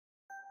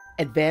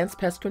Advanced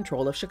Pest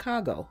Control of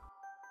Chicago.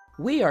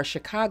 We are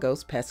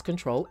Chicago's pest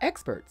control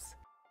experts.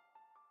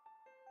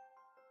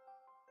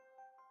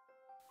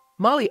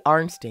 Molly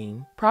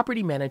Arnstein,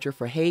 Property Manager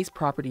for Hayes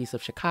Properties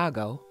of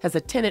Chicago, has a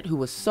tenant who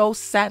was so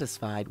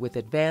satisfied with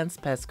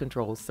Advanced Pest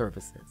Control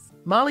services.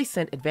 Molly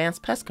sent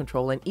Advanced Pest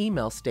Control an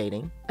email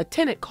stating, "A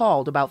tenant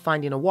called about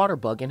finding a water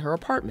bug in her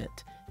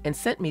apartment and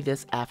sent me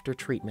this after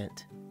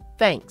treatment.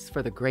 Thanks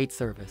for the great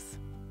service."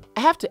 I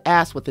have to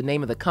ask what the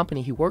name of the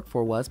company he worked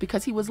for was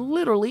because he was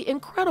literally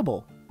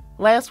incredible.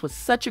 Lance was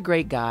such a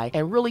great guy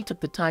and really took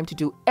the time to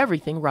do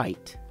everything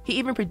right. He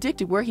even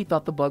predicted where he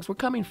thought the bugs were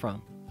coming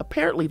from.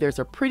 Apparently there's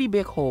a pretty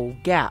big hole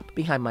gap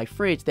behind my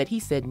fridge that he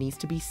said needs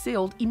to be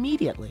sealed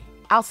immediately.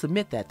 I'll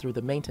submit that through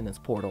the maintenance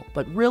portal,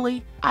 but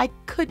really, I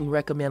couldn't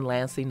recommend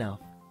Lance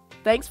enough.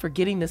 Thanks for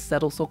getting this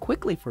settled so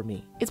quickly for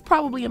me. It's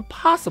probably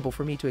impossible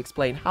for me to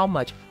explain how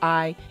much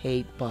I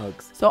hate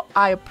bugs, so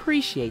I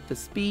appreciate the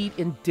speed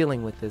in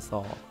dealing with this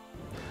all.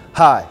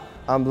 Hi,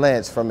 I'm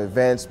Lance from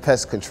Advanced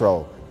Pest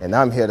Control, and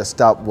I'm here to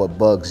stop what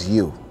bugs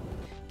you.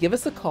 Give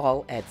us a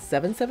call at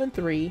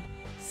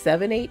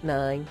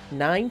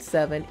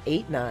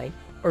 773-789-9789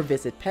 or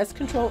visit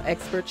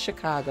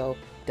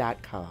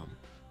pestcontrolexpertchicago.com.